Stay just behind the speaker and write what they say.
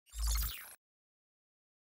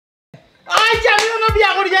আজ আমি ওনো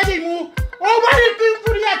বিয়া করি যাই দিমু ও বাড়ি তুই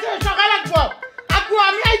পুরি আছে সকাল লাগবো আকু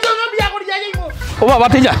আমি আজ ওনো বিয়া করি যাই দিমু ও বাবা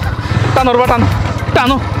তুই যা টানোর বা টানো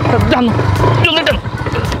টানো টানো জলদি টানো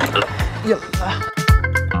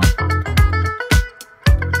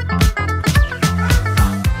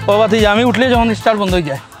ও বাবা তুই আমি উঠলে যখন স্টার্ট বন্ধ হয়ে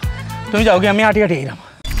যায় তুমি যাও কি আমি হাঁটি হাঁটি এলাম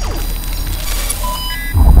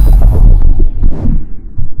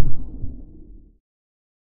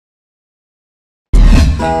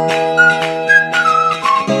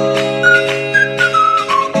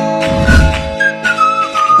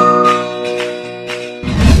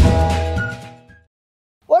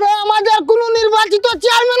ওরে আমাদের কোন নির্বাচিত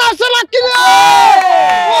চেয়ারম্যান আছে নাকি রে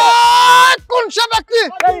কোন সব ব্যক্তি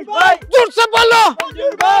জোরসে বলো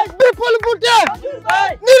বিপুল বুটে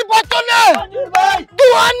নির্বাচনে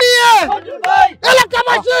দুয়া নিয়ে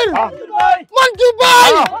এলাকাবাসীর মঞ্জু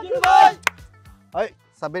ভাই এই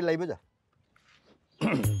সাবের লাইবে যা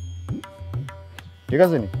ঠিক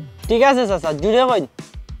আছে নি ঠিক আছে চাচা জুড়ে কই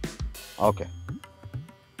ওকে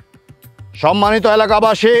সম্মানিত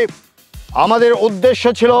এলাকাবাসী আমাদের উদ্দেশ্য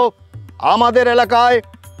ছিল আমাদের এলাকায়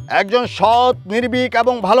একজন সৎ নির্ভীক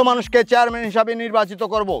এবং ভালো মানুষকে চেয়ারম্যান হিসাবে নির্বাচিত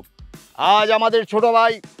করব আজ আমাদের ছোট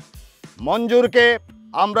ভাই মঞ্জুরকে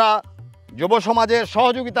আমরা যুব সমাজের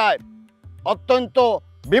সহযোগিতায় অত্যন্ত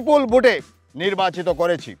বিপুল ভোটে নির্বাচিত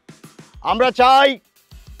করেছি আমরা চাই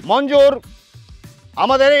মঞ্জুর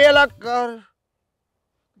আমাদের এই এলাকার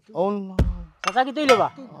চাচা কি তৈলো বা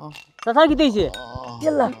চাচা কি তৈছে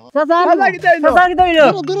ইয়াল্লা চাচা চাচা কি তৈলো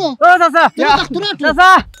ও চাচা চাচা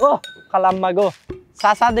ও খালাম মাগো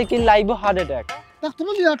চাচা দেখি লাইভ হার্ট অ্যাটাক ডাক্তার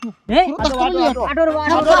লিয়া আটো হ্যাঁ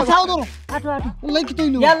আটো লাই কি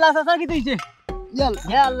তৈলো ইয়াল্লা চাচা কি তৈছে ইয়াল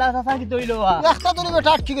ইয়াল্লা চাচা কি তৈলো একটা ধরে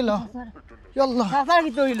বেটা আটকে গেল ইয়াল্লা চাচা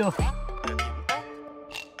কি তৈলো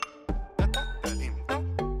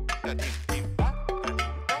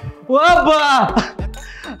ও আব্বা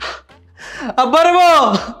আব্বা রে বো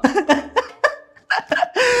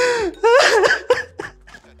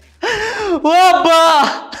ও আব্বা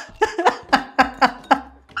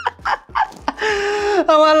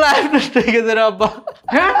আমার লাইফ নষ্ট হয়ে গেছে রে আব্বা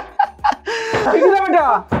হ্যাঁ ঠিক আছে বেটা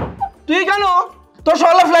তুই কেন তোর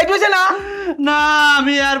সকালে ফ্লাইট হয়েছে না না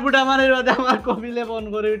আমি এয়ারপোর্ট আমার আমার কপিলে ফোন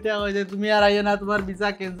করে উঠে হয়েছে তুমি আর আইও না তোমার ভিসা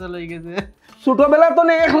ক্যান্সেল হয়ে গেছে ছোটবেলা তো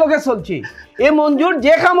এক লগে চলছি এ মঞ্জুর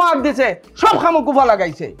যে খামো আগ দিছে সব খামো কুফা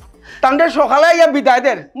লাগাইছে তান্ডে সকালে ইয়া বিদায়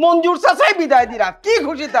দের মঞ্জুর চাচাই বিদায় দিরা কি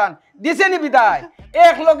খুশি তান দিছে নি বিদায়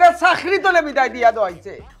এক লগে চাকরি তো নে বিদায় দিয়া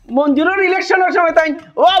দইছে মঞ্জুরের ইলেকশনের সময় তাই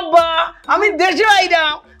ও আব্বা আমি দেশে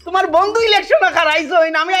আইরাম তোমার বন্ধু ইলেকশনে খারাইছো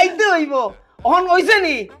না আমি আইতে হইব অন হইছে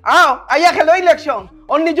নি আও আইয়া খেলো ইলেকশন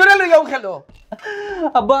অন নিজরে লইয়াও খেলো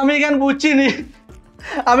আব্বা আমি কেন বুঝছি নি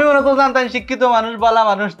আমি মনে তো জানতাম শিক্ষিত মানুষ বালা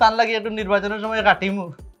মানুষ তার লাগে একটু নির্বাচনের সময় কাটিমু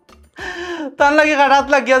তার লাগে কাটাত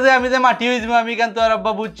লাগিয়া যে আমি যে মাটি হয়ে যাবো আমি কেন তো আর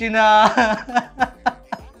আব্বা বুঝছি না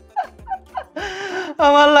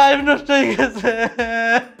আমার লাইফ নষ্ট হয়ে গেছে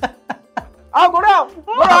আও গোড়াও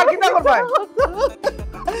গোড়া কিটা করবাই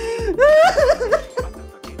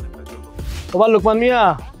ওবা লোকমান মিয়া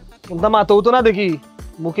উনটা মাতো তো না দেখি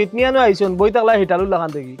মুখিত মিয়া ন আইছন বই তাকলা হিটালু লাগান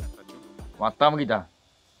দেখি মারতাম কিটা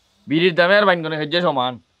বিড়ির দামে আর বাইন করে হেজ্জে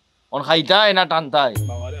সমান অন খাইতাই না টানতাই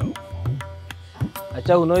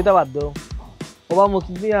আচ্ছা উনইতা বাদ দাও ওবা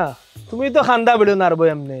মুখিত মিয়া তুমি তো খান্দা বেড়ো না আর বই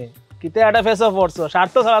এমনি কিতে একটা ফেস অফ পড়ছো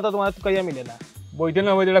স্বার্থ ছাড়া তো তোমার কইয়া মিলে না বইতে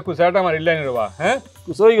না বইতে কুসাটা মারিলাই নি রবা হ্যাঁ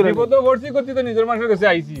কুসই গেল বিপদ ভর্তি করতে তো নিজের মানুষের কাছে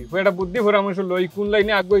আইছি ওই একটা বুদ্ধি পরামর্শ লই কোন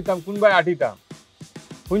লাইনে আগাইতাম কোন ভাই আঠিতাম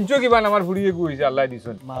শুনছো কিবা আমার ফুরিয়ে গুইছে আল্লাহ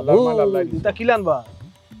দিছেন আল্লাহর মাল আল্লাহ দিছেন তা কিলান বা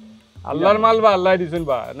আল্লাহর মাল বা আল্লাহ দিছেন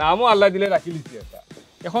বা নামও আল্লাহ দিলে রাখি লিছি এটা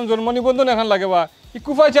এখন জন্ম নিবন্ধন এখন লাগে বা ই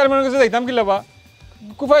কুফাই চেয়ারম্যানের কাছে যাইতাম কি লাবা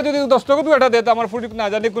কুফাই যদি 10 টাকা এটা দেত আমার ফুরি না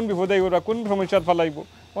জানি কোন বিপদ আইব কোন সমস্যাত ফলাইব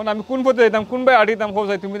কোন আমি কোন পথে যাইতাম কোন ভাই আঠিতাম খোঁজ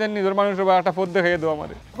তুমি তাই নিজের মানুষের বা একটা পথ দেখাই দাও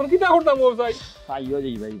আমারে এখন কিটা করতাম ও চাই তাইও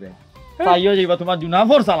যাইবা ভাই তাইও যাইবা তোমার জুনা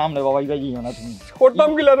ফর সালাম রে বাবা ইবা যাইও না তুমি করতাম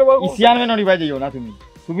কি রে বাবা ইসিয়ান মে নড়িবা যাইও না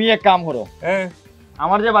তুমি এক কাম করো হ্যাঁ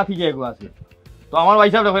আমার যে বাতি যে এগো আছে তো আমার ভাই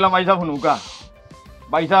সাহেব রে কইলাম ভাই সাহেব হুনুকা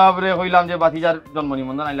ভাই সাহেব রে কইলাম যে বাতিজার জন্ম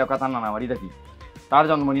নিবন্ধন আইলা কথা নানা বাড়ি দেখি তার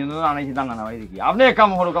জন্ম নিবন্ধন আনাইছি তার নানা বাড়ি দেখি আপনি এক কাম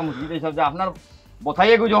করো কাম মুশকিল হিসাব যে আপনার বথাই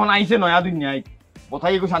এগো যখন আইছে নয়া দুনিয়ায়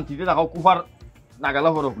বথাই এগো শান্তিতে থাকো কুফার নাগালা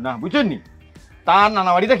হরক না বুঝছেন নি তার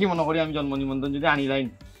নানা বাড়ি দেখি মনে করি আমি জন্ম নিবন্ধন যদি আনি লাইন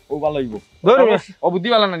ও ভালো হইব ও বুদ্ধি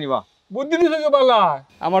ভালো না নিবা বুদ্ধি দিছে বালা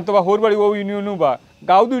আমার তো বা হোর বাড়ি ও ইউনিয়নও বা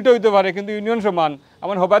গাঁও দুইটা হইতে পারে কিন্তু ইউনিয়ন সমান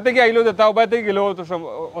আমার হবা থেকে আইলেও যেতা হবা থেকে গেলেও তো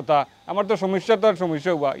ওটা আমার তো সমস্যা তো আর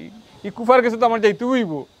সমস্যা হবা ই কুফার কাছে তো আমার যাইতে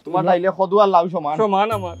হইব তোমার তাইলে সদু আর লাউ সমান সমান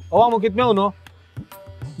আমার ও মুখিত মিয়া উনো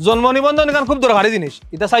জন্ম নিবন্ধন এখান খুব দরকারি জিনিস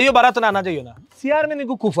এটা চাইও বাড়াতো না আনা যাইও না চেয়ারম্যান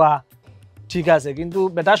কুফা ঠিক আছে কিন্তু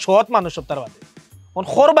বেটা সৎ মানুষ সপ্তাহ বাদে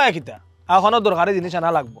খরবায় কিতা এখনো দরকারি জিনিস আনা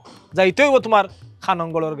লাগবো যাইতে হইব তোমার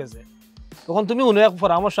খানঙ্গলের গেছে তখন তুমি উনি এক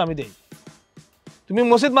পরামর্শ আমি দেই তুমি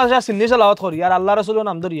মসজিদ মাসা সিন্নি সালাওয়াত করি আর আল্লাহ রসুলের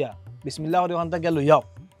নাম ধরিয়া বিসমিল্লাহ করে ওখান থেকে লইয়াও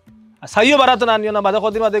আর চাইও বাড়াতো না নিও না বাদে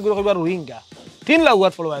কদিন বাদে এগুলো কইবা রোহিঙ্গা তিন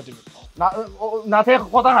লাগুয়াত পড়বা তুমি না থেকে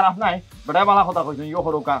কথা খারাপ নাই বেটাই বালা কথা কইছেন ইও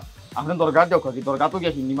সরকা আপনি দরকার দিও কি দরকার তো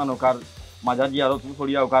গিয়া হিন্দি মানকার মাজা দিয়া আর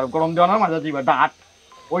ছড়িয়া কার গরম দেওয়া না মাজা দিবা ডাট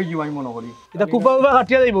ওই জীব আমি মনে করি এটা কুপা কুপা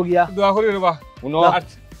কাটিয়া যাইব গিয়া দোয়া করি রবা শুনো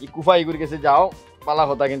ই কুফা ইগুর কাছে যাও বালা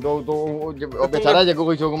কথা কিন্তু তো বেচারা যে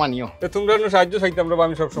কইছো মানিও তোমরা সাহায্য চাইতাম রবা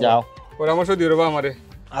আমি সব সময় যাও পরামর্শ দিও রবা আমারে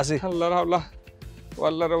আসি আল্লাহ আল্লাহ ও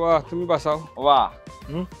আল্লাহ রবা তুমি বাঁচাও বাহ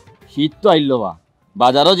শীত তো আইলো বা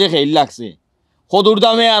বাজারও যে খেল লাগছে সদুর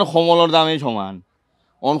দামে আর সমলর দামে সমান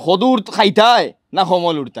অন সদুর খাইতায় না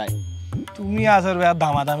সমল উঠতায় তুমি আসর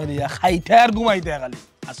দামা দামে দিয়া খাইতে আর ঘুমাইতে খালি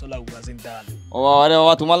আসলে চিন্তা খালি ও আরে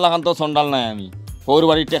বাবা তোমার লাগান তো চন্ডাল নাই আমি সৌর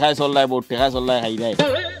বাড়ির টেকায় চল্লাই বউর টেকায় চল্লাই খাই দেয়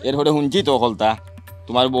এরপরে শুনছি তো হলতা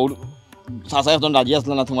তোমার বউর চাচা এখন রাজি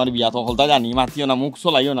আসলে না তোমার বিয়া তো হলতা জানি মাতিও না মুখ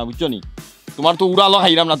চলাইও না বুঝছো নি তোমার তো উড়ালো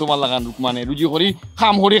খাইরাম না তোমার লাগান মানে রুজি করি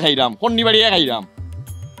খাম করি খাইরাম কন্নি বাড়িয়ে খাইরাম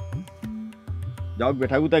যাও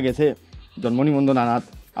বেঠা গুতা গেছে জন্ম নিবন্ধন আনাত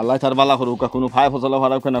আল্লাহ তার বালা করুক কোনো ফায় ফসলা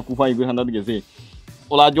ফারাক না কুফা ইগুর হান্দাত গেছে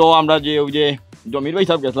ওলা যো আমরা যে ওই যে জমির ভাই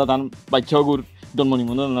সব গেছিলাম তার বাচ্চা গুর জন্ম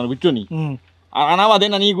নিবন্ধন আনার বুঝছো নি আর আনা বাদে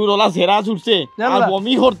নানি গুড় ওলা ঝেরা ছুটছে আর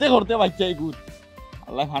বমি করতে করতে বাচ্চা গুড়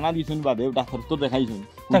আল্লাহ খানা দিছুন বাদে ডাক্তার তো দেখাইছুন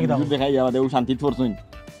দেখাই যাবা দেও শান্তি থরছুন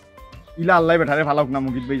ইলা আল্লাহ বেঠারে ভালো না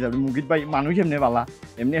মুকিত ভাই যাবে মুকিত ভাই মানুষ এমনি বালা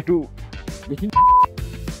এমনি একটু বেশি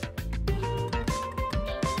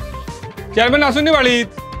চেয়ারম্যান আসুনি বাড়িত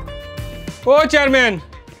ও চেয়ারম্যান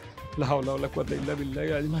লা হাওলা ওয়ালা কুওয়াতা ইল্লা বিল্লাহি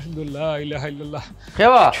আলহামদুলিল্লাহ লা ইলাহা ইল্লাল্লাহ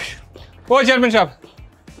কেবা ও চেয়ারম্যান সাহেব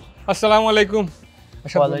আসসালামু আলাইকুম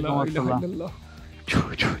ওয়ালাইকুম আসসালাম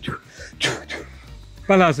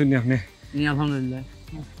ভালো আসুনি আপনি আলহামদুলিল্লাহ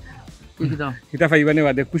এটা পাইবানে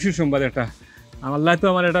বাদে খুশির সংবাদ একটা আল্লাহ তো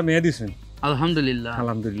আমার একটা মেয়ে দিছেন আলহামদুলিল্লাহ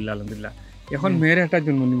আলহামদুলিল্লাহ আলহামদুলিল্লাহ এখন মেয়ের একটা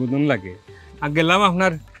জন্ম নিবন্ধন লাগে আর গেলাম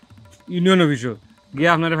আপনার ইউনিয়ন অফিসে গিয়ে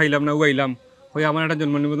আপনার পাইলাম না উইলাম হয়ে আমার একটা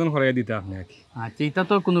জন্ম নিবন্ধন করাইয়া দিতে আপনি আর কি আচ্ছা এটা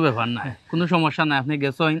তো কোনো ব্যাপার না কোনো সমস্যা নাই আপনি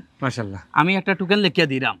গেছেন মাশাআল্লাহ আমি একটা টোকেন লিখিয়ে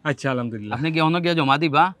দিলাম আচ্ছা আলহামদুলিল্লাহ আপনি গিয়ে গিয়ে জমা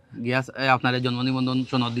দিবা গিয়া আপনার জন্ম নিবন্ধন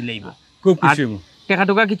সনদ দিলেই খুব খুশি টাকা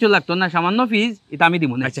টুকা কিছু লাগতো না সামান্য ফিজ এটা আমি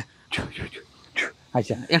দিব না আচ্ছা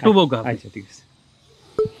আচ্ছা একটু বউকা আচ্ছা ঠিক আছে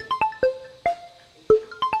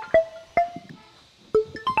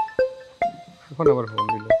ফোন আবার ফোন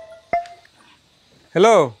দিল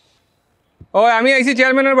হ্যালো ও আমি আইছি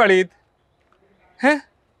চেয়ারম্যানের বাড়িত হ্যাঁ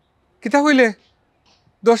কিতা কইলে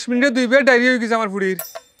 10 মিনিটে 2 বার ডায়রি হয়ে গেছে আমার ফুড়ির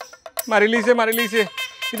মারি লিছে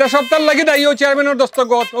এটা সপ্তাহ লাগে দাইও চেয়ারম্যানের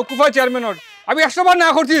দস্তখত ও কুফা চেয়ারম্যানের আমি 100 বার না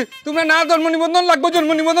করছি তোমরা না জন্ম নিবন্ধন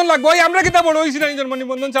লাগবো এই আমরা কিতা বড় হইছি না জন্ম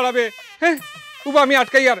নিবন্ধন ছাড়াবে হ্যাঁ উবা আমি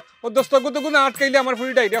আটকাই আর ও দস্তখত না আটকাইলে আমার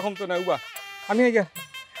ফুড়ি ডায়রি কমতো না উবা আমি আইয়া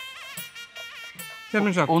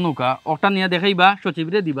চেয়ারম্যান সাহেব অনুকা ওটা নিয়ে দেখাইবা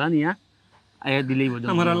সচিবরে দিবা নিয়া আয়া দিলেই বল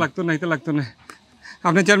আমার আর লাগতো না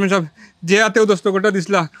আপনি চেয়ারম্যান সাহেব যে হাতেও দস্তখতটা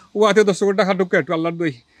দিছিলা ও হাতেও দস্তখতটা খাটুকা একটু আল্লাহর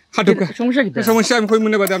দই খাটুকা সমস্যা কি সমস্যা আমি কই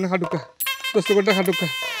মনে বাদে আপনি খাটুকা দস্তখতটা খাটুকা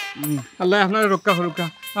আল্লাহ আপনার রক্ষা হরুকা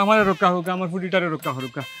আমার রক্ষা হোক আমার ফুটিটারে রক্ষা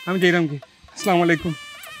হরুকা আমি যাইরাম কি আসসালামু আলাইকুম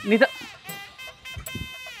নিতা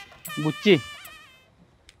বুঝছি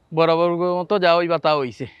বরাবর মতো যাও ওই বাতা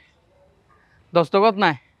হইছে দস্তখত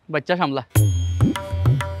নাই বাচ্চা সামলা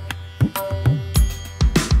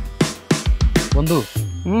বন্ধু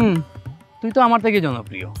তুই তো আমার থেকে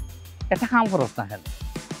জনপ্রিয় একটা কাম করস না খেলে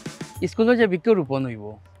স্কুলে যে বৃক্ষরোপণ হইব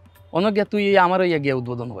অনেক গিয়া তুই আমার গিয়া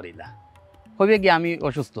উদ্বোধন করিলা কবে গিয়া আমি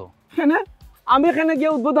অসুস্থ আমি এখানে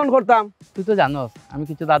গিয়ে উদ্বোধন করতাম তুই তো জানস আমি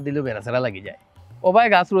কিছু দাঁত দিলেও বেড়াচেরা লাগি যায় ওবাই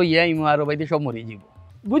গাছ রইয়া ইমু আর ওবাই সব মরি যাব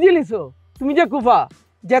বুঝিলিস তুমি যে কুফা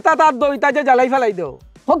যেটা তার দইটা যে জ্বালাই ফেলাই দাও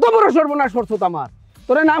কত বড় সর্বনাশ করছো আমার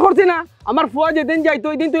তোরে না করছি না আমার ফুয়া যেদিন যাইতো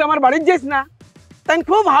ওই দিন তুই আমার বাড়ির যাইস না তাই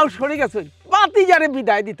খুব হাউস করে গেছ বাতি যারে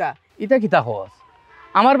বিদায় দিতা এটা কিতা হস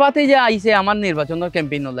আমার বাতে যে আইছে আমার নির্বাচনের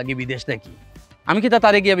ক্যাম্পেইন লাগি বিদেশ থেকে আমি কিতা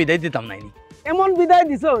তারে গিয়া বিদায় দিতাম নাইনি এমন বিদায়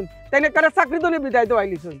দিছন তাই কারে চাকরি তো বিদায় তো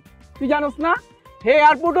আইলিছন তুই জানোস না হে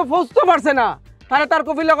এয়ারপোর্টও পৌঁছতে পারছে না তারে তার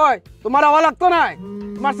কফিলে কয় তোমার আওয়া লাগতো নাই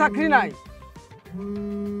তোমার চাকরি নাই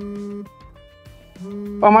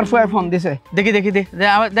আমার ফুয়ায় ফোন দিছে দেখি দে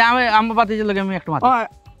আমার বাতে যে লগে আমি একটু মাথা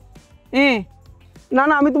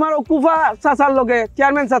না আমি তোমার কুফা চাচার লগে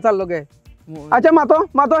চেয়ারম্যান চাচার লগে আচ্ছা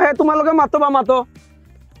মাতো হে তোমার লগে মাতো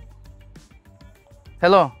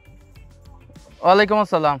হ্যালো ওয়ালাইকুম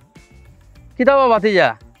আসসালাম কিতাব বাতিজা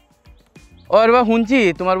ওর বা শুনছি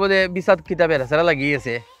তোমার বোধে বিচার কিতাবের সেরা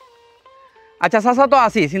লাগিয়েছে আচ্ছা চাচা তো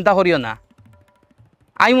আছি চিন্তা করিও না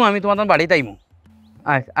আইমু আমি তোমার বাড়িতে আইমু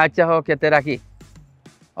আচ্ছা হোক কেতে রাখি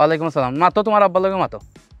ওয়ালাইকুম আসসালাম। মাতো তোমার আব্বার লগে মাতো।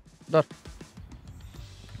 ধর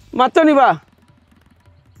মাত্র নিবা।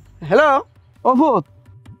 হ্যালো অভূত,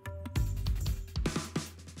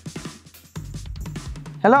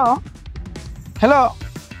 হ্যালো হ্যালো,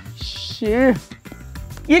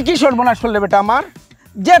 ই কি সর্বনাশ করলে বেটা আমার,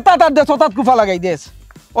 যে তার দেশ তাত কুফা লাগাই দেশ,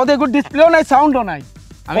 ওদের ডিসপ্লেও নাই সাউন্ডও নাই।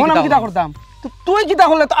 আমি কিতা করতাম, তুই কিতা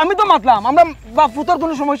করলে? আমি তো মাতলাম, আমরা বাপু তোর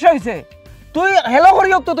কোনো সমস্যা হয়েছে? তুই হেলো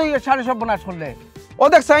করিও তো তুই সাড়ে সর্বনাশ করলে। ও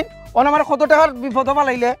দেখছাই ওন আমার কত টাকার বিপদ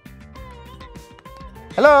পালাইলে।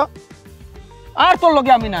 হ্যালো, আর তোর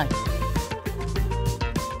লগে আমি নাই।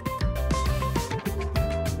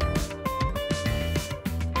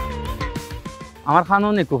 আমার খানো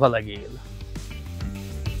অনেক কুফা লাগিয়ে গেল।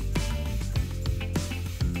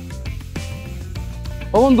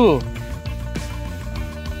 ও বন্ধু,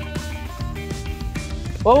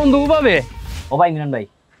 ও বন্ধু পাবে। ও ভাই মিলন ভাই,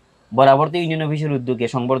 বরাবর তো ইউনিয়ন অফিসের উদ্যোগে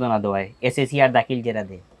সংবর্ধনা দেওয়ায় এসএসসি আর দাখিল জেরা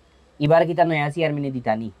দে, এবার কি তা নয়া চেয়ারম্যানে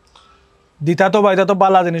দিতানি? দিতা তো ভাই, তো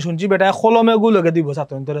বালা জিনিস শুনছি বেটা, কলমে গুলোকে দিব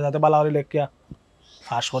ছাত্র যাতে বালা করে লেখিয়া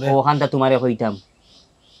ফাঁস করে। ওখানটা তোমারে কইতাম,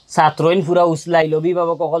 ছাত্রইন ফুরা উসলাইল,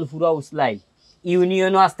 অভিভাবক অকল ফুরা উসলাইল,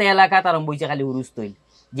 ইউনিয়নও আস্তে এলাকাত আরম্ভ হয়েছে খালি উরুস তৈল,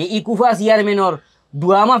 যে ইকুফা চেয়ারম্যানের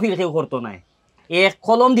দুয়া মাহফিল কেউ করতো নাই, এক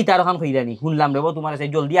কলম দিতা আর ওখান কইরানি শুনলাম রে তোমার আছে,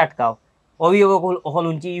 জলদি আটকাও। অভিভাবক অকল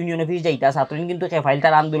শুনছি ইউনিয়ন অফিস যাইতা, ছাত্রইন কিন্তু ফাইল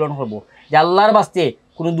তার আন্দোলন করবো যে আল্লাহর বাস্তে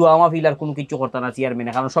কোনো দুয়া মাহফিল আর কোনো কিছু করতো না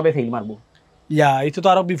চেয়ারম্যানে, কারণ সবে ফেল মারবো। ইয়া এই তো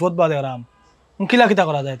আরো বিপদ বাদে আরাম কিলা কিতা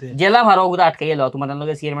করা যায়? জেলা ভাড়া ওগুলো আটকে গেল, তোমাদের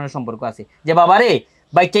লগে চেয়ারম্যানের সম্পর্ক আছে যে বাবারে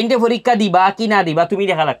বাই চেনটে পরীক্ষা দিবা কি না দিবা তুমি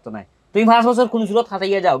দেখা লাগতো না, তুমি 5 বছর কোন সুরত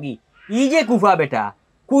খাতাইয়া যাও কি? ই যে কুফা বেটা,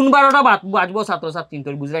 কোন 12টা বাজবো ছাত্রছাত্রী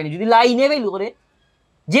তোর বুঝলাই নি, যদি লাইনে বেলু করে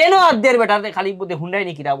যেন আদের বেটার খালি বোধে হুন্ডাই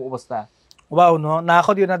নি কিরা অবস্থা। বাউ না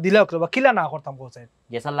করিও না, দিলে বা কিলা না করতাম কোথায়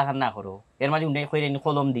যে সাল্লাহ না করো, এর মাঝে হুন্ডাই কইরে নি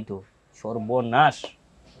কলম দিত, সর্বনাশ।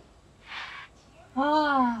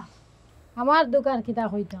 আমার দোকান কিতা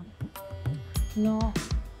হইতাম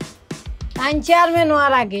তাই চেয়ারম্যান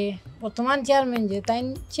হওয়ার আগে, বর্তমান চেয়ারম্যান যে তাই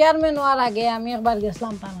চেয়ারম্যান হওয়ার আগে আমি একবার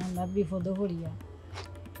গেছিলাম পানহান্দার বিপদে পড়িয়া,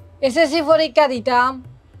 এসএসসি পরীক্ষা দিতাম,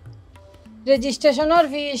 রেজিস্ট্রেশনের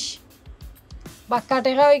ফিস বাক্কা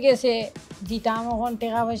টেকা হয়ে গেছে দিতাম, এখন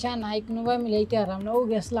টাকা পয়সা নাই, কোনোবাই মিলাইতে আরাম না। ও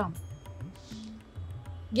গেছিলাম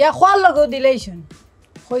গিয়া খোয়ার লগেও দিলেইছুন,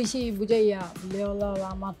 কইছি বুঝাইয়া বলে ওলা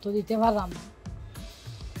আমার তো দিতে পারলাম না,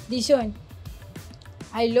 দিছন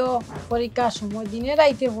আইলো পরীক্ষার সময় দিনে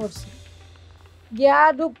রাইতে পড়ছে, গিয়া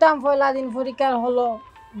ঢুকতাম পয়লা দিন পরীক্ষার হলো,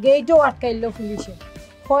 গেইটও আটকাইলো পুলিশে,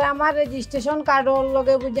 কয় আমার রেজিস্ট্রেশন কার্ডর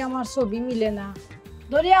লগে বুঝি আমার ছবি মিলে না,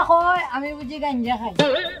 ধরিয়া কয় আমি বুঝি গাঞ্জা খাই।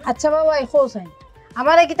 আচ্ছা বাবা এই খোঁজ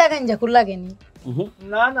আমার কিতা গাঞ্জা কুর লাগেনি?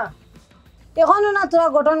 না না এখনো না, তোরা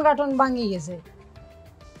গঠন গাঠন ভাঙি গেছে,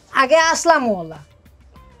 আগে আসলাম ওলা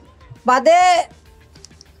বাদে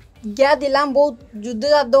গিয়া দিলাম, বহুত যুদ্ধ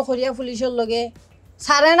যাদ্ধ করিয়া পুলিশের লগে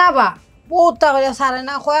সারে না বা বহুত তা করিয়া সারে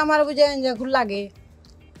না, কয় আমার বুঝে গাঞ্জা কুর লাগে,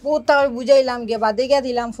 বহুত তা করে বুঝাইলাম, গিয়া বাদে গিয়া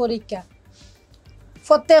দিলাম পরীক্ষা,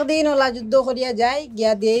 প্রত্যেক দিন ওলা যুদ্ধ করিয়া যায়,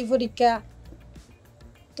 গিয়া দিয়েই পরীক্ষা।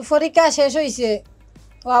 তো পরীক্ষা শেষ হয়েছে,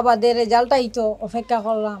 ও বাদে রেজাল্ট আইতো, অপেক্ষা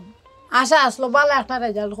করলাম, আশা আসলো ভালো একটা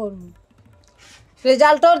রেজাল্ট করবো,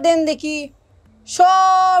 রেজাল্টর দিন দেখি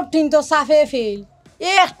সব দিন তো সাফে ফেল,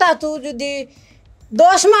 একটা তো যদি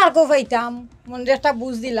 10 মার্কও পাইতাম মনে একটা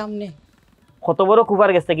বুঝ দিলাম নে। কত বড় কুফার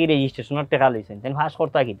গেছে কি রেজিস্ট্রেশনের টাকা লইছেন, তেন ফাঁস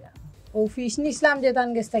করতা কিটা? অফিস নিছিলাম যে তান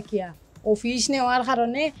গেছে কিয়া, অফিস নেওয়ার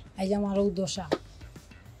কারণে আজ আমারও দশা,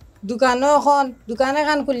 দোকানও এখন দোকান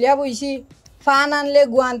এখন খুলিয়া বইছি, ফান আনলে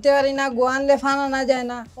গুয়ানতে পারি না, গুয়ানলে ফান আনা যায়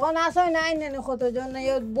না, এখন আসই নাই নেনে কতজন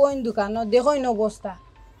বইন দোকানত দেখইন অবস্থা,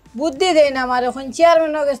 বুদ্ধি দেয় না আমার, এখন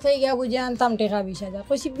চেয়ারম্যানের কাছে গিয়া বুঝে আনতাম টাকা 20,000,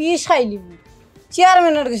 কইছি 20 খাইলিব,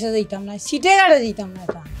 চেয়ারম্যানের কাছে যাইতাম না, সিটে গাড়ে যাইতাম না।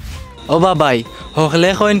 তা ও বাবাই হকলে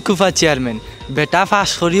কইন কুফা চেয়ারম্যান বেটা ফাঁস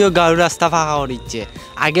করিও গাঁর রাস্তা ফাঁকা করিচ্ছে,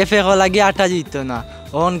 আগে ফেঁকো লাগি আটা যেত না,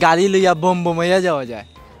 ওন গাড়ি লইয়া বম বমাইয়া যাওয়া যায়।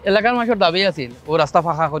 এলাকার মানুষের দাবি আছিল ও রাস্তা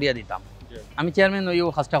ফাঁকা করিয়া দিতাম, আমি চেয়ারম্যান ওই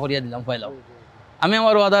কাজটা করিয়া দিলাম পয়লাও, আমি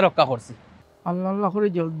আমার ওয়াদা রক্ষা করছি। আল্লাহ আল্লাহ করে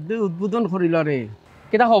জলদি উদ্বোধন করিল রে।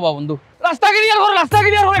 কেটা হবা বন্ধু? রাস্তা ক্লিয়ার করো, রাস্তা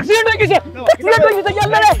ক্লিয়ার করো, অ্যাক্সিডেন্ট হয়ে গেছে, অ্যাক্সিডেন্ট হয়ে গেছে,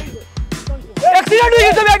 জানলে রে অ্যাক্সিডেন্ট হয়ে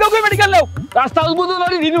গেছে, আগে ওকে মেডিকেল নাও, রাস্তা উদ্বোধন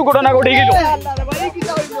হলি দিনু ঘটনা ঘটে গেল।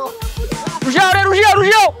 রুশিয়া রে রুশিয়া,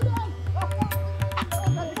 রুশিয়া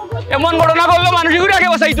এমন ঘটনা করলে মানুষগুলো আগে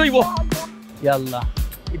বাঁচাই তৈব। ইয়া আল্লাহ,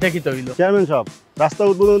 এটা কি তৈল? চেয়ারম্যান সাহেব রাস্তা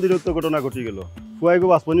উদ্বোধন দিলে তো ঘটনা ঘটে গেল, ফুয়াইগো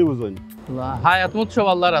বাসপনি বুঝুন। হায় আত্মোৎসব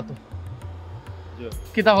আল্লাহর আতো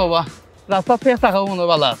কিতা হবা, রাস্তা ফেক থাকাও মনে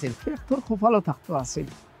ভালো আছিল, তোর খুব ভালো থাকতো আছে,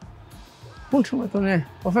 কোন সময় তো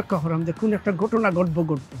অপেক্ষা করাম যে কোন একটা ঘটনা ঘটবো,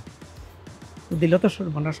 দিল তো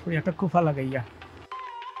সর্বনাশ করি একটা কুফা লাগাইয়া।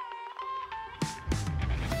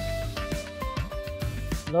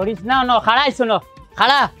 লরিস না ন খাড়া আইছো ন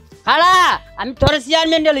খাড়া খাড়া আমি তোর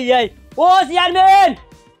চেয়ারম্যান লই যাই ও চেয়ারম্যান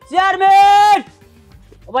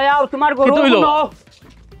ও ভাই আও তোমার গরু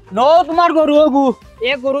নো তোমার গরু গু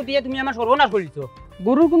এ গরু দিয়ে তুমি আমার সর্বনাশ করিছো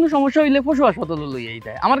গরুর কোনো সমস্যা হইলে পশু হাসপাতালে লই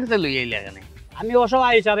আইতাই আমার কাছে লই আইলে এখানে আমি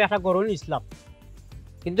অসহায় হিসাবে একটা গরু নিছিলাম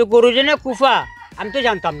কিন্তু গরু জেনে কুফা আমি তো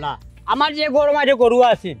জানতাম না আমার যে গরু মাঝে গরু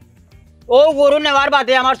আছিল ও গরু নেওয়ার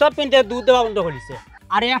বাদে আমার সব পিনতে দুধ দেওয়া বন্ধ করেছে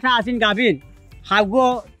আর একটা আসিন গাভিন হাগো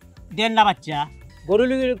দেন না বাচ্চা গরু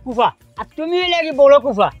কুফা আর তুমি লাগি বড়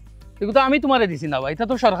কুফা এগুলো তো আমি তোমারে দিছি না ভাই এটা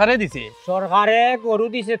তো সরকারে দিছে সরকারে গরু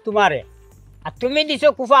দিছে তোমারে আর তুমি দিছো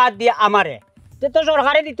কুফা হাত দিয়ে আমারে তো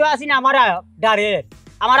সরকারে দিতে আসি না আমার ডাইরেক্ট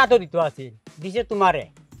আমার হাতও দিতে আসি দিছে তোমারে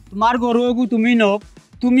তোমার গরু তুমি নক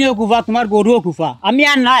তুমিও কুফা তোমার গরুও কুফা আমি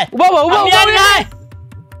আর নাই আমি আর নাই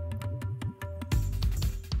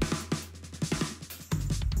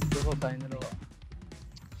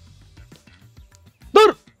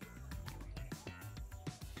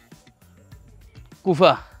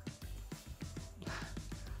কুফা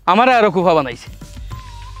আমার আরো কুফা বানাইছে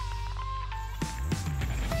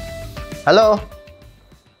হ্যালো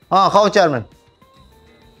হ্যাঁ খাও চেয়ারম্যান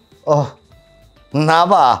ও না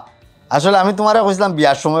বা আসলে আমি তোমারে কইছিলাম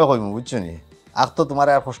বিয়ার সময় কইমু বুঝছো নি আখ তো তোমার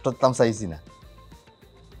আর কষ্ট দিতাম চাইছি না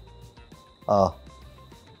ও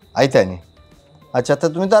আইতাই নি আচ্ছা তো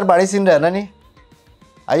তুমি তো আর বাড়ি চিন না নি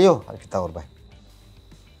আইও আর কিতা করবা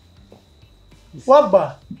বাবা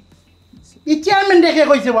ই চেয়ারম্যান দেখে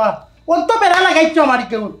কইছে বা ওর তো বেড়া লাগাইছো আমার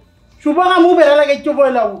কেউ শুভ কামু বেড়া লাগাইছো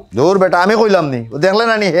বইলাও দূর বেটা আমি কইলাম নি ও দেখলে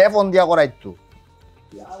না নি হে ফোন দিয়া করাইতো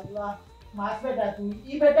আল্লাহ মাস বেটা তুই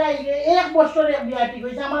ই বেটা এক বছরে বিয়াটি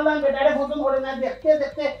কইছে আমার নাম বেটারে ফোন করে না দেখতে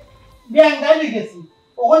দেখতে ব্যাঙ্গাই লই গেছি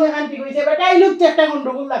ওখানে কান্তি কইছে বেটা এই লোক একটা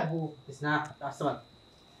গন্ডগোল লাগবো না আসমান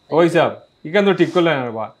ওই সাহেব ইখান তো ঠিক করলেন না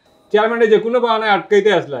বা চেয়ারম্যানে যে কোনো বাহানায় আটকাইতে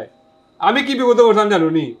আসলাই আমি কি বিপদে পড়তাম জানো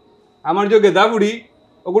নি আমার যে গেদা বুড়ি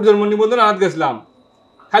ওকুর জন্ম নিবন্ধন আনাত গেছিলাম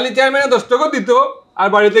খালি চেয়ারম্যানে 10 টাকা দিত আর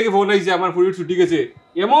বাড়ি থেকে ফোন আইছে আমার ফুড়ির ছুটি গেছে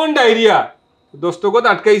এমন ডায়রিয়া 10 টাকা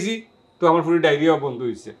আটকাইছি তো আমার ফুড়ির ডায়রিয়া বন্ধ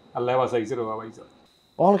হয়েছে আল্লাহ বাঁচাইছে রে বাবা ইসা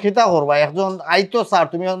ওর কিতা করবা একজন আইতো স্যার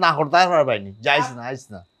তুমি না করতে পারবাইনি যাইছ না আইছ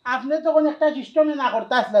না আপনি তখন একটা সিস্টেমে না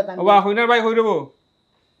করতে আসলে ও বা কইনার ভাই কই রবো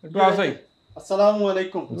একটু আসাই আসসালামু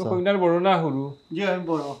আলাইকুম কইনার বড় না হরু জি আমি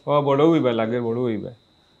বড় ও বড় হইবা লাগে বড় হইবা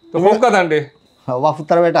তো হোক কথা দে ও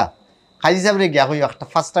ফুতার বেটা খাইজি সাহেব রে গিয়া কই একটা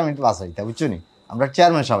 5 মিনিট বাস হইতা বুঝছো নি আমরা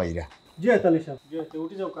চেয়ারম্যান সবাইরা জি তালি সাহেব জি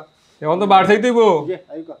উঠি যাও কা এখন তো বাড় চাইতেইব জি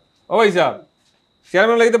আইকা ও ভাই সাহেব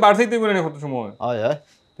চেয়ারম্যান লাগি তো বাড় চাইতেইব না কত সময় হয় হয়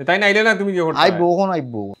তাই না আইলে না তুমি কি করতে আইবো কোন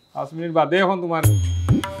আইবো 5 মিনিট বাদে এখন তোমার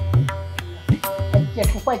আচ্ছা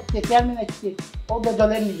কুপাইতে চেয়ারম্যান আইছে ও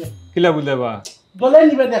দলে নিবে কিলা বুঝলেবা দলে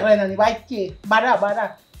নিবে দেখলাই না বাইকে বাড়া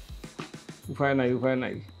উপায়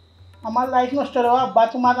নাই আমার লাইফ নষ্ট রে বাবা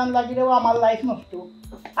তোমার আন লাগি রে আমার লাইফ নষ্ট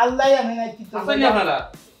আল্লাহ আমি নাই কি তো আসেন আপনারা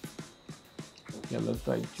চলো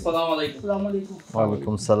তাই আসসালামু আলাইকুম আসসালামু আলাইকুম ওয়া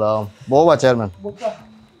আলাইকুম সালাম বউবা চেয়ারম্যান বোকা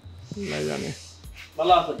নাই জানে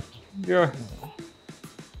ভালো আছেন ইয়া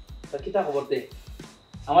তা কিতা খবর দে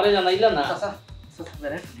আমারে জানাইলা না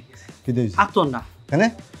কি দেইছ আতন না কেনে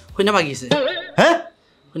কইনা বাগিছে হ্যাঁ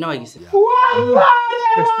কইনা বাগিছে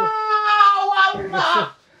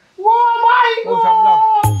ও মাই ও সামলা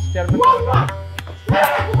চেয়ারম্যান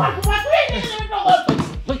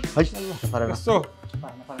হাই পারে না সো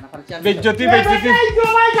বেজ্জতি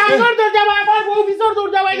আমার বউ ভিতর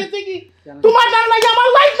দৌড় যাওয়া গেছে কি তোমার নাম লাগে আমার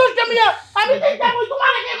লাইফ নষ্ট মিয়া আমি দেখতে কই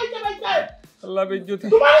তোমার কে কইতে পাইছে আল্লাহ বেজ্জতি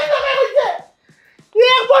তোমার কি কইছে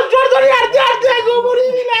এক বছর ধরে আর গোবরি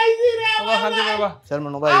লাইছি রে বাবা শান্তি বাবা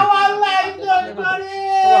চেয়ারম্যান ভাই আমার লাইফ নষ্ট রে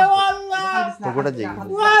আল্লাহ তো কোটা যাই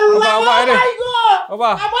আল্লাহ বাবা আরে বাবা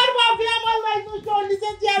আমার বাপে আমার লাইফ নষ্ট হইছে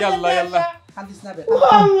আল্লাহ আল্লাহ কান্দিস না বে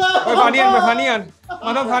আল্লাহ ওই পানি আন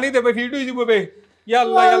মাথা পানি দে ভাই ফিরটু হইব বে ইয়া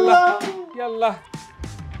আল্লাহ ইয়া আল্লাহ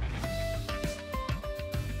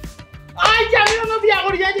আই জানি না বিয়া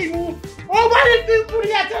করি যাইমু ও বাড়ি তুই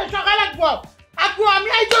পুরি আছে সকাল লাগবো আকু আমি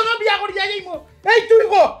আই জন্য বিয়া করি যাইমু এই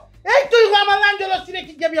তুই গো আমার নাম জলস্তি রে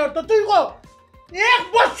কি যাবি আর তো তুই গো এক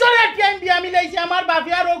বছরের টাইম বিয়া মিলাইছে আমার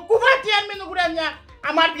বাপি আর কুফা চেয়ারম্যান ঘুরে আনিয়া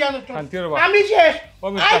আমার বিয়া নষ্ট আমি শেষ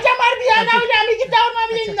আজ আমার বিয়া না হইলে আমি কি তাও না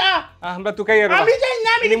না আমরা তো কাই আর আমি যাই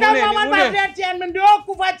না আমি তাও আমার বাপি আর চেয়ারম্যান ও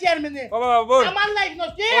কুফা চেয়ারম্যান বাবা বাবা আমার লাইফ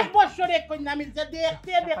নষ্ট এক বছর এক কই না মিলছে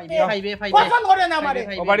দেখতে ফাইবে পছন্দ করে না আমারে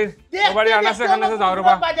ও বাড়ি আনাসে খানাসে যাও রে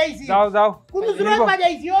বাবা যাও কোন জুরত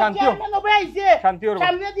বাজাইছি ও চেয়ারম্যান হবে আইছে শান্তি ওর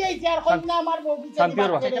সামনে দিয়ে আইছে আর কই না আমার বউ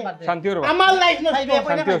শান্তি ওর আমার লাইফ নষ্ট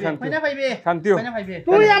কইনা পাইবে শান্তি কইনা পাইবে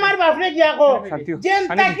তুই আমার বাপরে গিয়া কো শান্তি যেন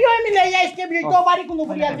তাকিও আমি লই আইছে বিটো বাড়ি কোন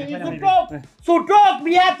বুড়ি আছে ছোট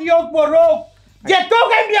বিয়া তিয়ক বড় যেতো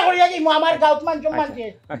গাই বিয়া করিয়া যাই আমার গাঁত মান সম্মানছে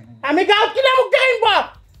আমি গাঁত কিনা মুখ দেখাইম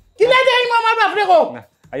যাইমু আমার বাপরে গো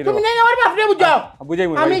তুমি নাই আমার বাপরে বুঝাও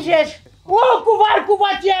বুঝাইমু আমি শেষ ও কুফা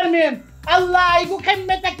চেয়ারম্যান আল্লাহ ইগো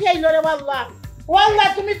খেমে তাকি আইলো রে আল্লাহ ওয়াল্লাহ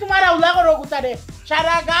তুমি তোমার আউলা করো গুতারে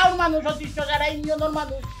সারা গাঁওর মানুষ অতিষ্ঠ সারা ইউনিয়নের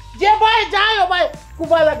মানুষ যে ভাই যায় ও ভাই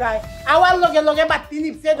কুফা লাগায় আওয়ার লগে লগে বাতি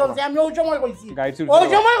নিপছে জ্বলছে আমি ওই সময়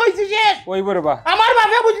কইছি শেষ ওই বরে বা আমার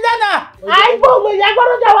বাপে বুঝলা না আইবো লইয়া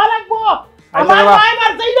করো যাওয়া লাগবো আমার মাই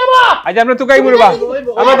মার চাই দেব আজ আমরা তো কাই বলবা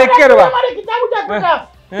আমরা দেখি রে বা আমার কিতা বুঝা তোরা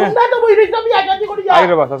তোমরা তো বই রইছ আমি আগাতি করি যা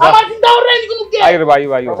আইরে বা আমার চিন্তা করে নি কোনো কে আইরে ভাই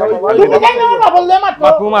ভাই তুমি কেন না বললে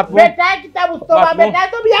মাত্র মাতবো বেটা কিতা বুঝতো বা বেটা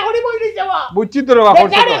তো বিয়া করি বই রইছ বা বুঝছি তো রে বা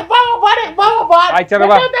করছ বাবা আচ্ছা রে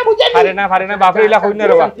বা পারে না বাপরে ইলা কই না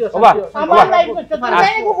রে বা বাবা আমার লাইফ করতে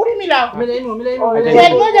তুমি গুড়ি মিলাও মিলাইমু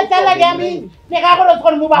যেন যেতে লাগে আমি দেখা করছ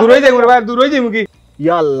করমু বাবা দূরই যাইমু রে বা দূরই যাইমু কি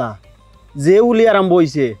ইয়া আল্লাহ যে উলি আরম্ভ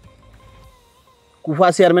হইছে কুফা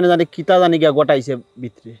চেয়ারম্যানে জানে কিতা জানি গিয়া গটাইছে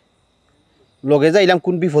ভিতরে লগে যাইলাম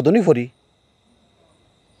কোন বিপদনি ফরি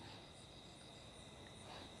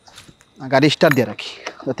গাড়ি স্টার্ট দিয়ে রাখি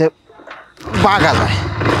যাতে বাগা যায়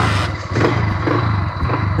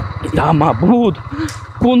মাহবুদ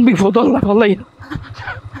কোন বিপদ হল্লাই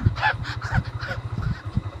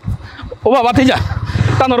ও বাবা যা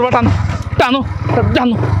টানোর বা টানো টানো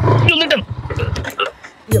টানো জলদি টানো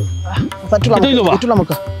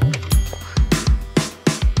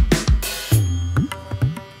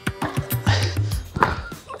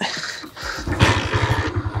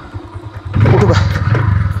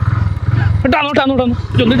টানো টানো টানো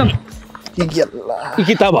জলদি টানো কি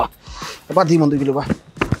কিতাবা বাদি মন্দির গেল বা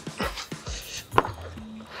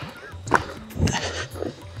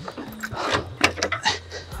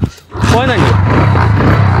হয় নাকি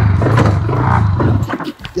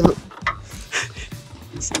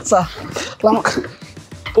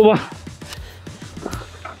ও বা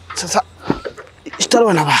স্টার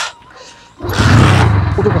হয় না বা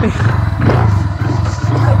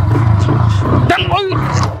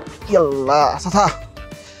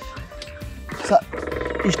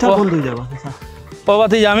স্টার বন্ধ হয়ে যাবা ও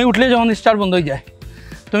বাতি আমি উঠলে যখন স্টার বন্ধ হয়ে যায়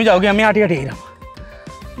তুমি যাও কি আমি আটি আটি এরাম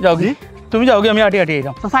যাও কি তুমি যাও কি আমি আটি আটি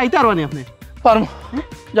এরাম আইতে পারবা নি আপনি পারবো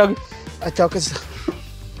যাও কি আচ্ছা ওকে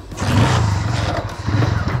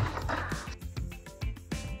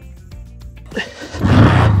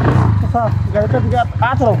গাড়িটা দিকে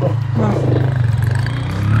হাত রাখো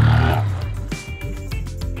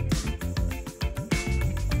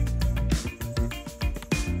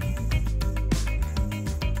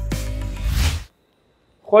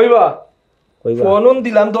কইবা ফোন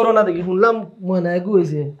দিলাম ধরো না দেখি শুনলাম মনে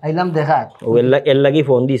হয়েছে আইলাম দেখা এর লাগি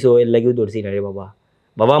ফোন দিছো এর লাগিও ধরছি না রে বাবা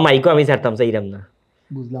বাবা মাইকো আমি ছাড়তাম চাইলাম না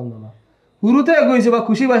বুঝলাম না শুরুতে কইছে বা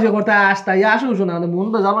খুশি বাসে করতে আসতা আসো শোনা মন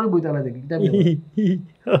বেজার বইতা না দেখি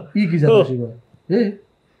কি জানো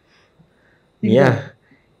মিয়া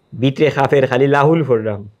ভিতরে খাফের খালি লাহুল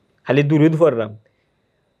ফররাম খালি দুরুদ ফররাম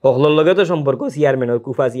সকলের লগে তো সম্পর্ক চেয়ারম্যানের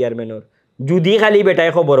কুফা চেয়ারম্যানের যদি খালি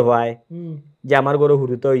বেটায় খবর হয় যে আমার গরু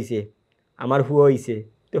হুরুতে হইছে আমার হুয়া হইছে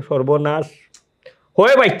তো সর্বনাশ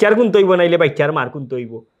হয় বাচ্চার কোন তৈব নাইলে বাচ্চার মার কোন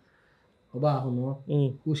তৈব বাবা শুনো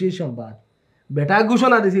খুশির সংবাদ বেটা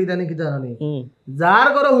ঘোষণা দিছে ইদানি কি জানি যার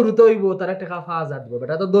ঘরে হুরুতে হইব তারা টাকা 5000 দিব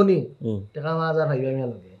বেটা তো ধনী টাকা 5000 পাইবে আমি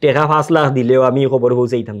লগে টাকা 5 লাখ দিলেও আমি খবর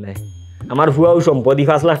পৌঁছাইতাম না আমার হুয়াও সম্পত্তি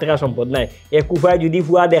 5 লাখ টাকা সম্পদ নাই এ কুফায় যদি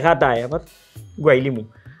হুয়া দেখা তাই আমার গাইলিমু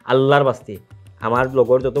আল্লাহর বাস্তে আমার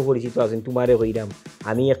লগর যত পরিচিত আছেন তোমারে কইরাম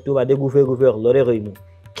আমি একটু বাদে গুফে গুফে হলরে কইমু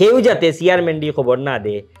কেউ যাতে চেয়ারম্যান দি খবর না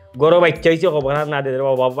দে গরো বাচ্চা হইছে খবর না দে রে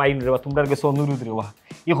বাবা পাইন রে তোমরা কাছে অনুরোধ রে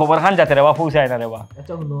এই খবর খান যাতে রে পৌঁছায় না রে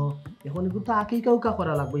আচ্ছা শুনো এখন কিন্তু আকিকা উকা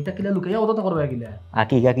করা লাগবে এটা কিলা লুকাইয়া ওটা করবা কিলা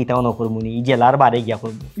আকিকা কিতাও নকরমুনি ই জেলার বারে গিয়া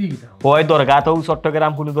করবো হয় দরগা তো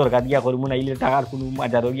চট্টগ্রাম কোনো দরগা গিয়া করবো নাইলে টাকার কোনো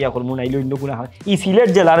মাজারও গিয়া করবো নাইলে অন্য কোনো ই সিলেট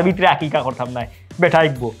জেলার ভিতরে আকিকা করতাম নাই বেটা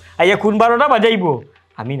আইকবো আইয়া কোন 12টা বাজাইবো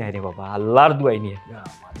আমি নাই রে বাবা আল্লাহর দুয়াই নিয়ে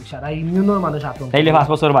সারা ইউনিয়নের মানুষ আতঙ্ক তাইলে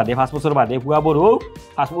 5 বছর বাদে পুয়া বড়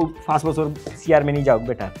 5 বছর চেয়ারম্যানই যাও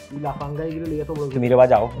বেটা লাফাঙ্গাই গেলে লিয়া তো বড় তুমি রে বা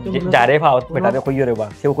যাও যারে ফাও বেটারে কইও রে বা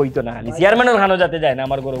সেও কইতো না চেয়ারম্যানের খানো যাতে যায় না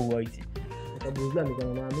আমার গরু হইছে এটা বুঝলাম কেন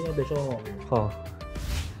আমি বেশো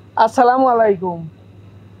আসসালামু আলাইকুম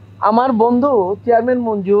আমার বন্ধু চেয়ারম্যান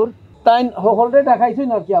মঞ্জুর তাই সকলরে দেখাইছি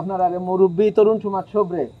নাকি আপনার আগে মুরব্বী তরুণ সমাজ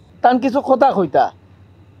সবরে তান কিছু কথা কইতা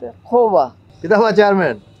খোবা কিতা হওয়া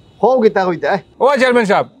চেয়ারম্যান হও কিতা কইতা ও চেয়ারম্যান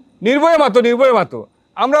সাহেব নির্ভয়ে মাতো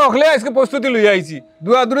আমরা অখলে আজকে প্রস্তুতি লই আইছি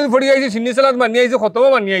দুয়াদুরি ফড়ি আইছি সিন্নি সালাদ মানি আইছি খতমও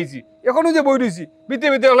মানি আইছি এখনো যে বই রইছি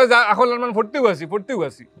বিতে হলে আখলার মান ফড়তেও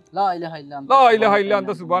আছি লা ইলাহা ইল্লা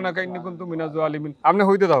আনতা সুবহানাকা ইন্নী কুনতু মিনাজ জালিমিন আপনি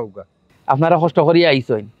হইতে দাওগা আপনারা কষ্ট করিয়া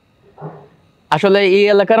আইছেন আসলে এই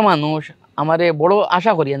এলাকার মানুষ আমারে বড়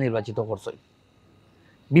আশা করিয়া নির্বাচিত করছেন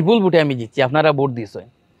বিপুল ভোটে আমি জিতছি আপনারা ভোট দিয়েছেন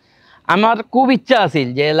আমার খুব ইচ্ছা আছিল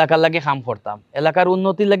যে এলাকার লাগে কাম করতাম, এলাকার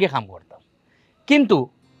উন্নতির লাগে কাম করতাম, কিন্তু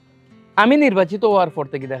আমি নির্বাচিত হওয়ার পর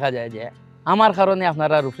থেকে দেখা যায় যে আমার কারণে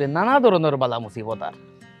আপনারা রূপে নানা ধরনের বালা মুসিবত, আর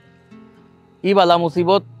এই বালা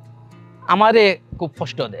মুসিবত আমারে খুব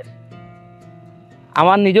কষ্ট দেয়,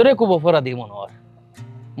 আমার নিজরে খুব অপরাধী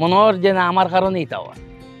মনে হয় যে না আমার কারণেই তাও।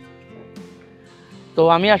 তো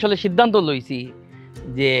আমি আসলে সিদ্ধান্ত লইছি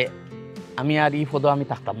যে আমি আর এই পদ আমি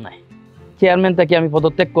থাকতাম না, চেয়ারম্যান থেকে আমি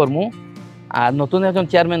পদত্যাগ করবো, আর নতুন একজন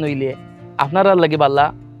চেয়ারম্যান হইলে আপনারা লাগি বালা,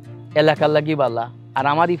 এলাকার লাগি বালা, আর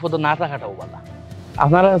আমার এই পদ না থাকাটাও বালা।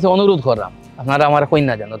 আপনারা কাছে অনুরোধ করলাম আপনারা আমার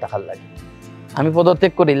কন্যা যেন থাকার লাগে, আমি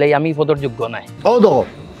পদত্যাগ করিলে আমি পদর যোগ্য নাই। ও দেখো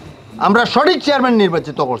আমরা সঠিক চেয়ারম্যান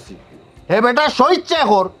নির্বাচিত করছি, হে বেটা স্বইচ্ছা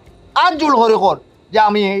কর আর জুল করে কর যে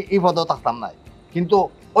আমি এই পদে থাকতাম না, কিন্তু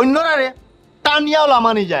অন্যরা রে টানিয়াও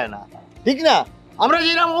লামানি যায় না, ঠিক না? আমরা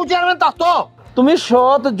যেরকম ও চেয়ারম্যান থাকতো। তুমি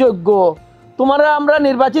সৎ যোগ্য, তোমার আমরা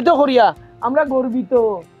নির্বাচিত করিয়া আমরা গর্বিত,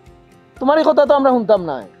 তোমার এই কথা তো আমরা শুনতাম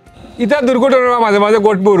না। ইটা দুর্ঘটনা মাঝে মাঝে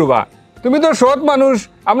ঘটবো রুবা, তুমি তো সৎ মানুষ,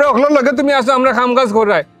 আমরা অখলোর লগে তুমি আসো, আমরা কাম কাজ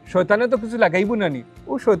করাই, শয়তানে তো কিছু লাগাইব নানি,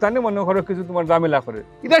 ও শয়তানে মনে করো কিছু তোমার ঝামেলা করে,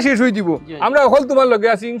 এটা শেষ হয়ে দিব, আমরা অকল তোমার লগে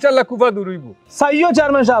আছি, ইনশাল্লাহ কুফা দূর হইব। সাইও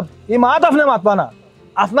চেয়ারম্যান সাহেব এই মাত আপনি মাতবা না,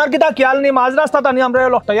 আপনার কিতা খেয়াল নেই মাঝ রাস্তা টানি আমরা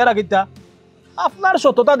লকটাইয়া রাখিতা, আপনার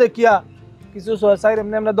সততা দেখিয়া কিছু সাইর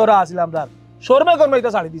এমনি আমরা ধরা আসিলাম, আমরা শর্মে কর্মে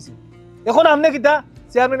এটা ছাড়ি দিছি, এখন আপনি কিতা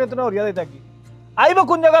চেয়ারম্যান এত হরিয়া দিয়ে থাকি আইব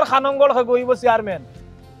কোন জায়গার খানঙ্গল গইব চেয়ারম্যান,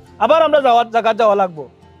 আবার আমরা যাওয়ার জায়গা যাওয়া লাগবো,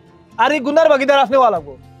 আর এই গুনার বাগিদার আপনি হওয়া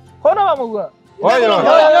লাগবো, হয় না মামুয়া?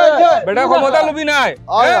 বেটা ক্ষমতা লুবি নাই,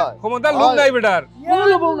 ক্ষমতা লুব নাই বেটার।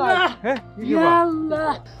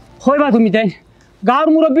 হইবা তুমি তাই গাঁৱৰ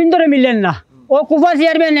মুৰব্বীৰ দৰে মিলেন না, ও কুফা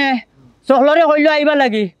চেয়ারম্যানে চহলরে হইল আইবা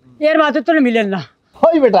লাগি, এর মাঝে তোরে মিলেন না।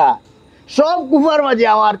 ওই বেটা সব কুফার মাঝে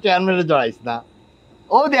আমার চেয়ারম্যানে জড়াইস না,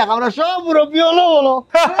 ও দেখ আমরা সব মুরব্বী হলো বলো।